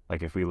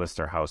 Like, if we list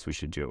our house, we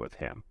should do it with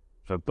him.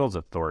 So it builds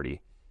authority.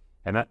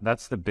 And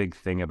that's the big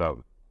thing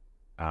about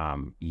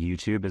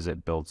YouTube, is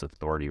it builds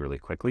authority really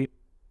quickly.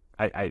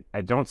 I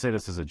don't say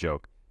this as a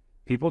joke.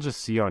 People just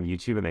see you on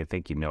YouTube and they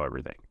think you know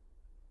everything.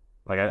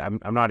 Like,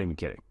 I'm not even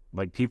kidding.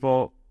 Like,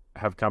 people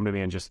have come to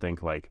me and just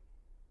think like,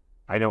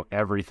 I know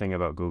everything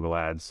about Google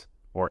Ads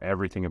or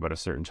everything about a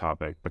certain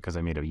topic because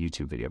I made a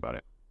YouTube video about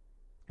it.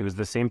 It was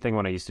the same thing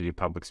when I used to do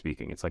public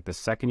speaking. It's like the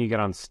second you get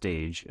on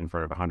stage in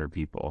front of 100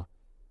 people,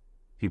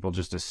 people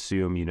just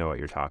assume you know what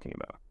you're talking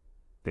about.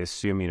 They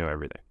assume you know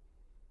everything.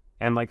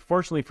 And like,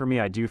 fortunately for me,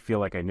 I do feel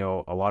like I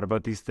know a lot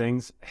about these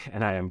things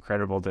and I am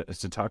credible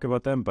to talk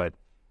about them. But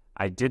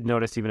I did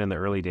notice even in the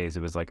early days,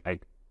 it was like,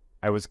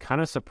 I was kind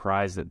of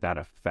surprised at that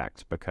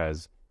effect,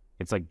 because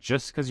it's like,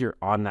 just because you're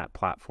on that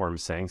platform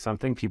saying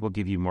something, people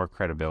give you more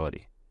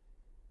credibility.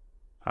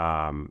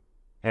 And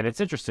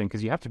it's interesting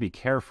because you have to be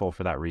careful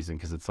for that reason,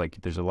 because it's like,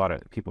 there's a lot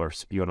of people are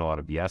spewing a lot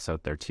of BS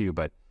out there too.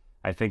 But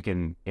I think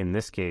in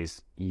this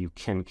case, you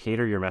can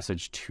cater your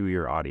message to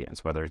your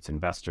audience, whether it's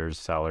investors,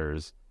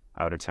 sellers,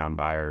 out-of-town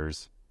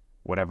buyers,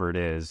 whatever it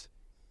is,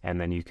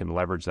 and then you can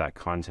leverage that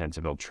content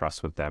to build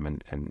trust with them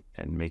and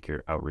make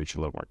your outreach a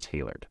little more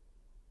tailored.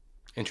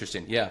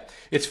 Interesting. Yeah,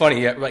 it's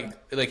funny. Yeah,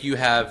 like you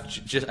have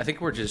just, I think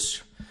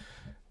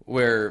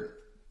we're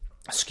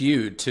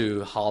skewed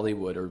to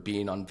Hollywood or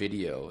being on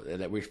video,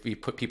 that we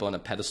put people on a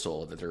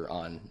pedestal that are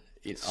on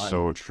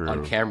so true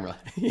on camera.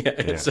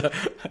 Yeah.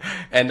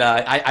 And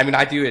I mean,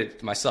 I do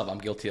it myself. I'm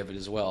guilty of it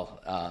as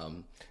well.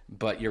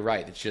 But you're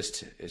right. It's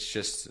just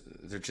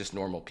they're just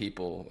normal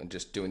people and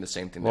just doing the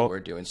same thing that we're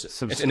doing.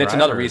 So, and it's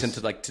another reason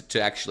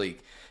to actually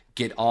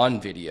get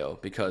on video,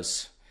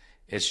 because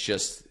it's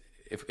just,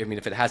 if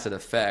it has an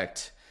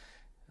effect,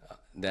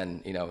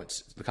 then,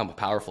 it's become how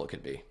powerful it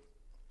could be.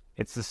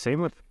 It's the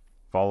same with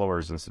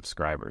followers and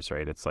subscribers,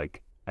 right? It's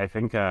like, I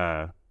think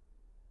I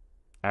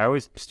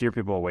always steer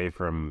people away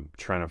from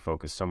trying to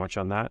focus so much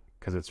on that,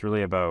 because it's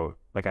really about,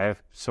 like, I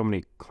have so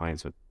many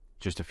clients with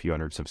just a few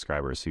hundred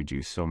subscribers who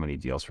do so many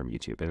deals from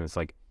YouTube. And it's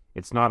like,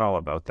 it's not all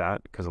about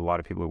that, because a lot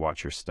of people who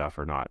watch your stuff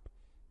are not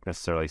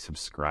necessarily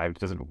subscribed.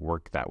 It doesn't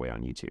work that way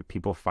on YouTube.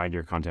 People find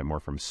your content more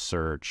from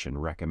search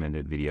and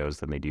recommended videos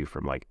than they do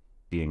from like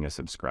being a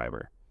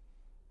subscriber.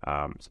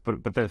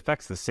 But the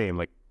effect's the same.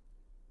 Like,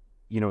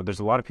 there's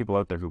a lot of people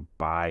out there who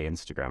buy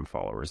Instagram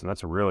followers, and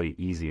that's really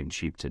easy and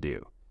cheap to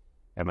do.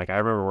 And like, I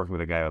remember working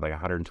with a guy with like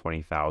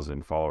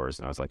 120,000 followers,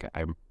 and I was like,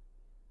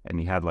 and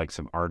he had like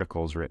some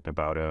articles written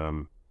about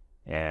him,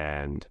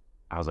 and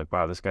I was like,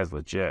 wow, this guy's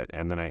legit.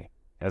 And then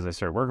as I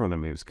started working with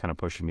him, he was kind of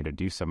pushing me to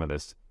do some of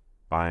this,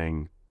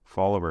 buying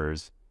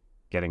followers,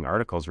 getting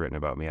articles written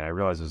about me. And I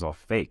realized it was all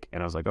fake.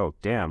 And I was like, oh,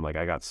 damn, like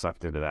I got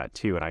sucked into that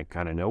too. And I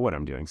kind of know what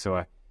I'm doing.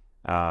 So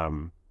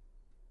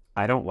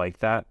I don't like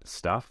that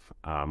stuff.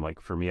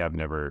 Like for me, I've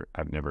never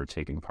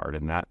taken part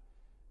in that.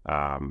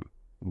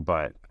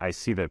 But I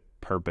see the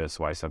purpose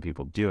why some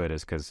people do it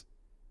is because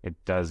it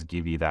does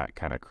give you that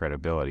kind of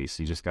credibility.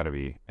 So you just got to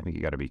I think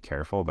you got to be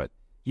careful. But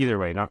either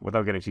way, not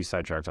without getting too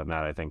sidetracked on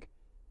that, I think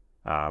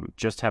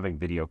just having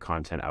video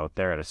content out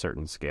there at a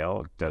certain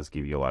scale does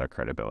give you a lot of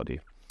credibility.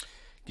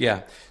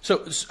 Yeah,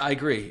 so I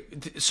agree.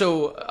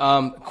 So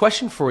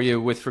question for you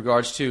with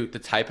regards to the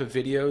type of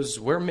videos.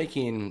 We're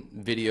making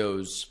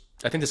videos,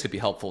 I think this could be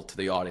helpful to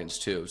the audience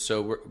too.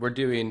 So we're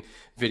doing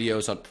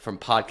videos from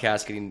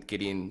podcasts,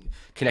 getting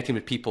connecting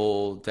with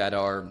people that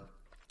are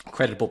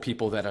credible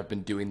people that have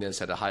been doing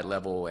this at a high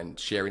level and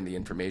sharing the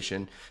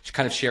information,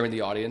 kind of sharing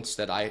the audience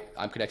that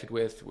I'm connected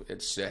with.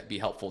 It's be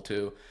helpful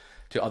to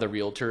other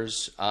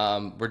realtors.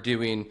 We're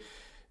doing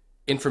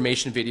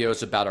information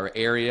videos about our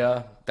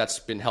area. That's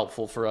been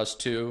helpful for us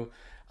too.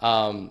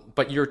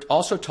 But you're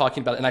also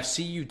talking about, and I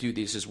see you do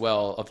these as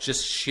well, of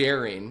just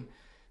sharing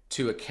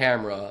to a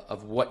camera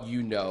of what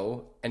you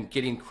know and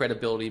getting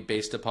credibility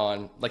based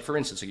upon, like for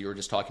instance, like you were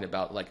just talking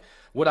about, like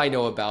what I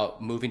know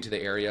about moving to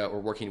the area or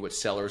working with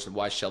sellers and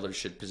why sellers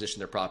should position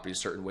their property a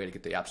certain way to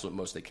get the absolute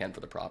most they can for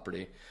the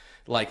property.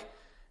 Like,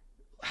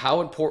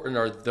 how important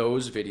are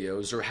those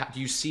videos, or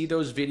do you see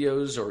those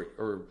videos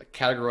or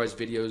categorize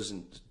videos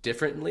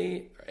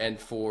differently and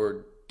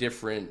for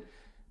different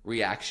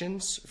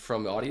reactions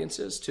from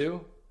audiences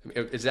too?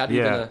 Is that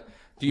Yeah.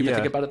 do you even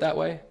think about it that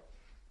way?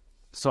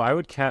 So I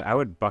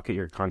would bucket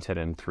your content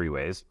in three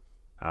ways.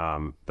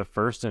 The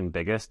first and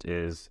biggest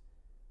is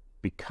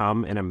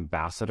become an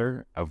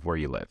ambassador of where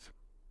you live.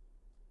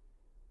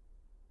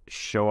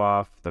 Show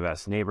off the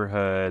best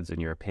neighborhoods, in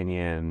your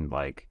opinion,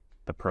 like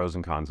the pros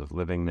and cons of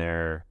living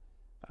there,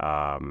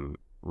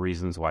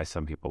 reasons why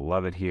some people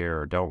love it here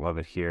or don't love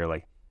it here.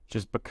 Like,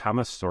 just become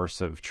a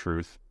source of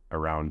truth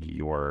around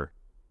your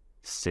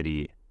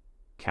city,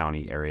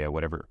 county, area,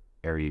 whatever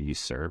area you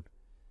serve.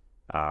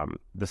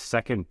 The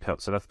second pillar,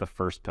 so that's the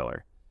first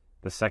pillar.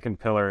 The second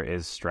pillar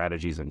is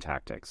strategies and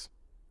tactics.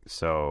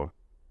 So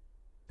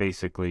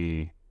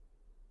basically,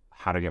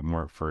 how to get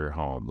more for your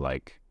home,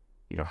 like,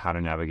 how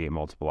to navigate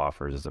multiple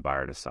offers as a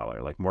buyer to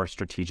seller, like more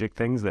strategic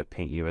things that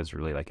paint you as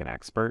really like an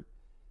expert.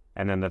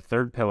 And then the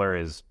third pillar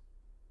is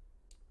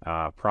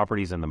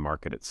properties in the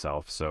market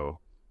itself. So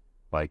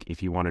like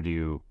if you want to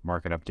do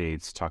market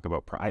updates, talk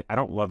about, I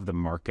don't love the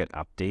market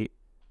update.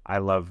 I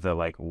love the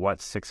like what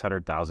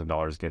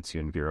 $600,000 gets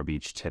you in Vero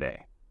Beach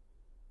today.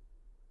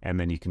 And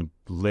then you can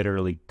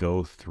literally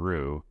go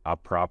through a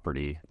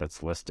property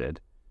that's listed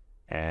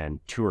and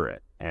tour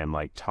it and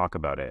like talk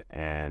about it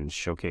and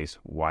showcase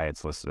why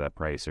it's listed at that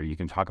price. Or you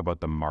can talk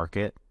about the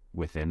market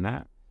within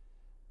that.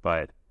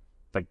 But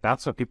like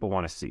that's what people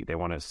want to see. They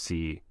want to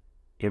see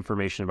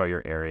information about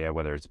your area,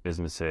 whether it's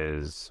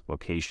businesses,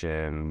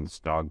 locations,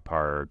 dog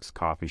parks,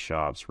 coffee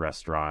shops,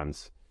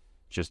 restaurants,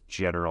 just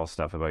general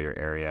stuff about your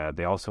area.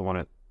 They also want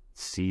to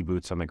see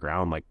boots on the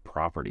ground, like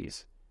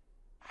properties.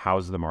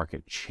 How's the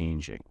market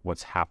changing?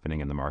 What's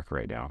happening in the market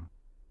right now?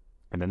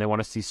 And then they want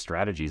to see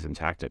strategies and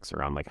tactics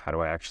around like, how do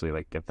I actually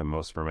like get the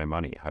most for my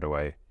money? How do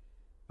I,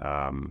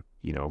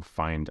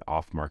 find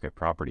off-market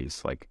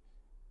properties, like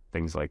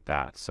things like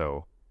that.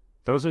 So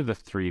those are the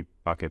three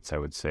buckets I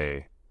would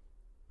say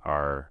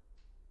are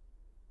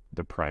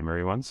the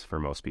primary ones for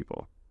most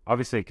people.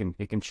 Obviously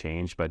it can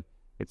change, but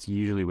it's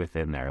usually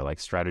within there. Like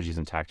strategies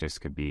and tactics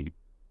could be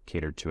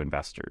catered to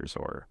investors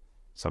or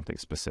something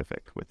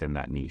specific within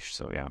that niche.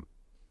 So yeah.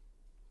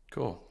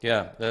 Cool.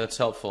 Yeah, that's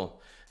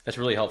helpful. That's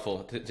really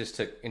helpful just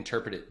to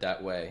interpret it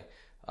that way.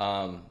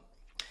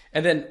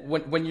 And then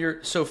when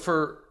you're, so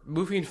for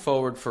moving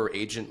forward for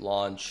agent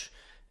launch,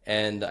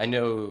 and I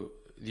know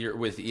you're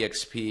with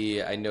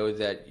EXP, I know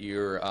that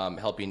you're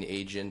helping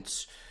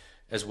agents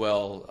as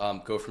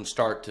well go from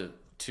start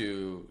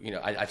to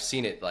I've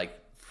seen it like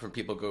from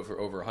people go for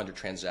over 100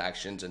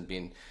 transactions and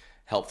being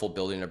helpful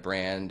building a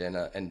brand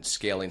and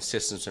scaling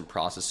systems and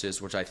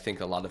processes, which I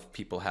think a lot of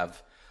people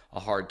have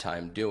a hard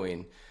time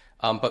doing.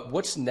 But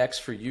what's next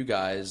for you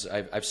guys?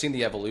 I've seen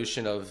the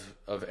evolution of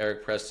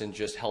Eric Preston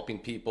just helping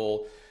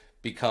people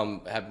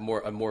have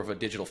more of a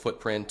digital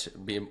footprint,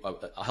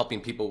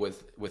 helping people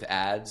with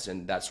ads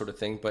and that sort of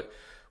thing. But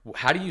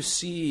how do you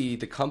see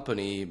the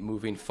company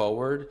moving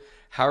forward?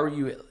 How are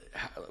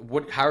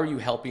you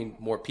helping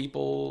more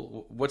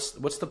people?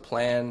 What's the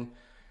plan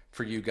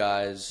for you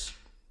guys?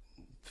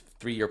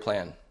 3-year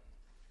plan.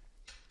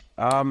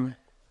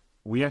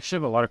 We actually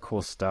have a lot of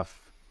cool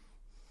stuff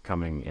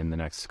coming in the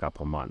next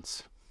couple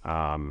months.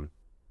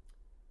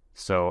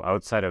 So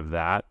outside of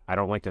that, I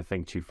don't like to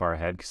think too far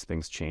ahead because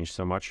things change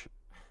so much.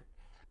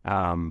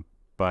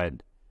 But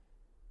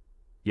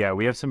yeah,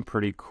 we have some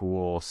pretty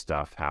cool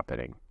stuff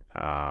happening.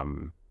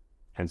 And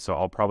so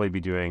I'll probably be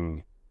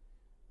doing,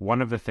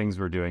 one of the things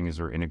we're doing is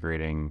we're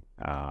integrating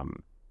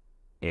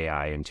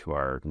AI into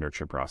our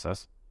nurture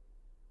process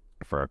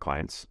for our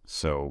clients.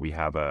 So we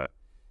have a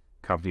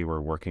company we're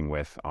working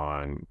with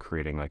on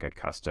creating like a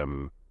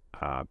custom,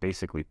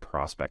 basically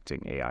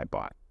prospecting AI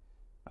bot.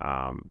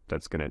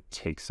 That's going to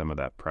take some of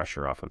that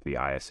pressure off of the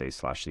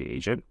ISA/the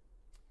agent.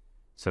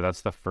 So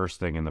that's the first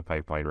thing in the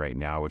pipeline right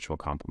now, which will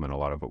complement a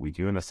lot of what we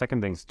do. And the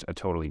second thing's a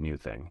totally new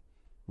thing,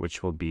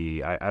 which will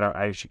be, I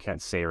actually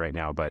can't say right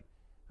now, but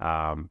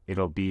I'll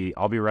be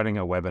running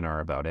a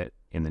webinar about it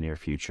in the near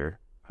future.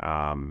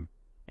 And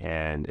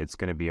it's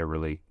going to be a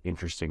really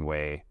interesting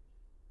way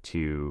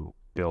to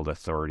build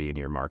authority in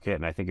your market.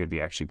 And I think it'd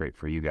be actually great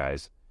for you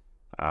guys.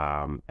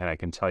 And I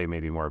can tell you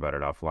maybe more about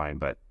it offline,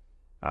 but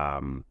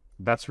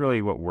that's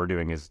really what we're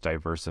doing, is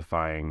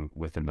diversifying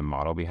within the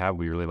model we have.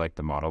 We really like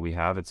the model we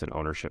have. It's an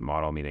ownership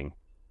model, meaning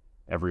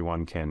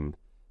everyone can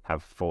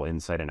have full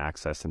insight and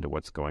access into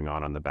what's going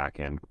on the back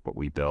end, what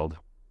we build.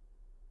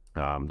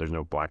 There's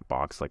no black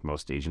box like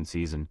most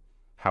agencies. And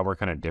how we're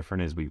kind of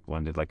different is we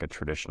blended like a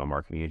traditional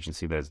marketing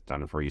agency that has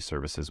done for you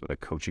services with a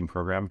coaching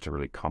program to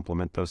really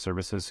complement those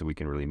services so we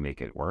can really make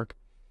it work.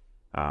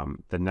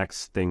 The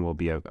next thing will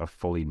be a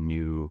fully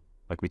new,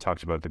 like we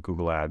talked about, the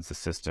Google Ads, the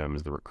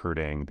systems, the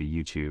recruiting,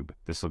 the YouTube.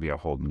 This will be a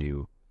whole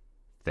new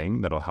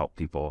thing that'll help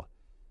people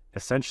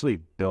essentially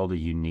build a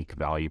unique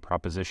value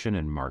proposition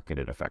and market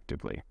it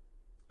effectively.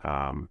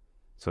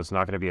 So it's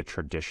not going to be a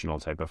traditional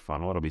type of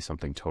funnel. It'll be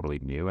something totally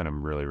new, and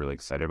I'm really, really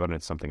excited about it.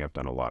 It's something I've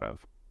done a lot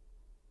of.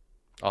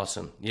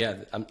 Awesome. Yeah,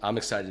 I'm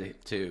excited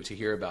to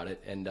hear about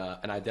it, and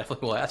I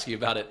definitely will ask you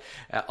about it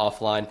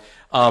offline.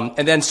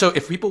 And then, so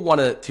if people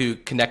want to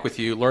connect with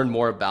you, learn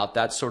more about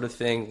that sort of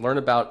thing, learn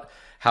about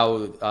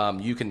how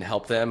you can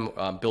help them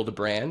build a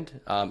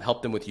brand,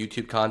 help them with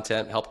YouTube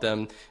content, help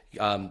them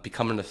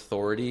become an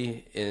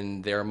authority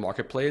in their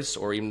marketplace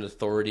or even an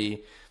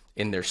authority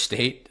in their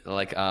state.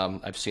 Like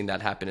I've seen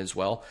that happen as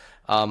well.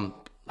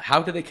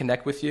 How do they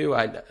connect with you,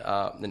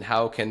 and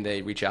how can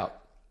they reach out?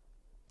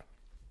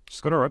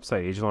 Just go to our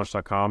website,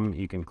 agentlaunch.com.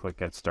 You can click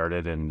Get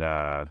Started and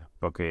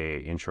book a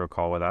intro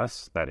call with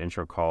us. That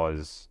intro call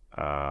is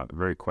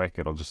very quick.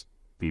 It'll just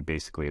be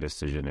basically a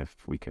decision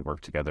if we can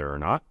work together or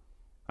not.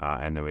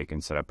 And then we can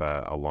set up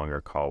a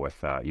longer call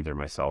with either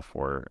myself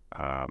or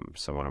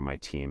someone on my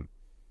team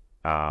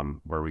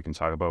where we can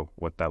talk about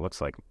what that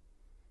looks like.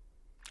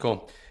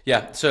 Cool.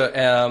 Yeah. So,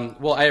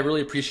 well, I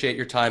really appreciate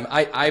your time.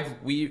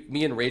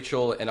 Me and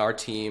Rachel and our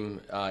team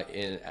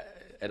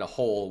at a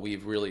whole,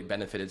 we've really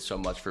benefited so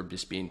much for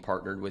just being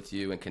partnered with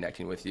you and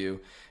connecting with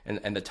you,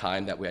 and the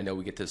time that I know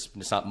we get to,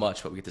 it's not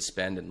much, but we get to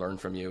spend and learn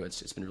from you.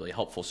 It's been really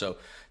helpful. So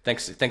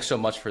thanks so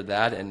much for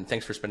that. And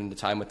thanks for spending the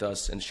time with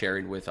us and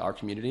sharing with our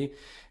community.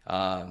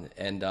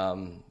 And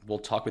we'll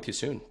talk with you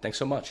soon. Thanks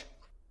so much.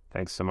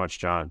 Thanks so much,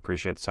 John.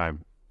 Appreciate the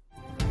time.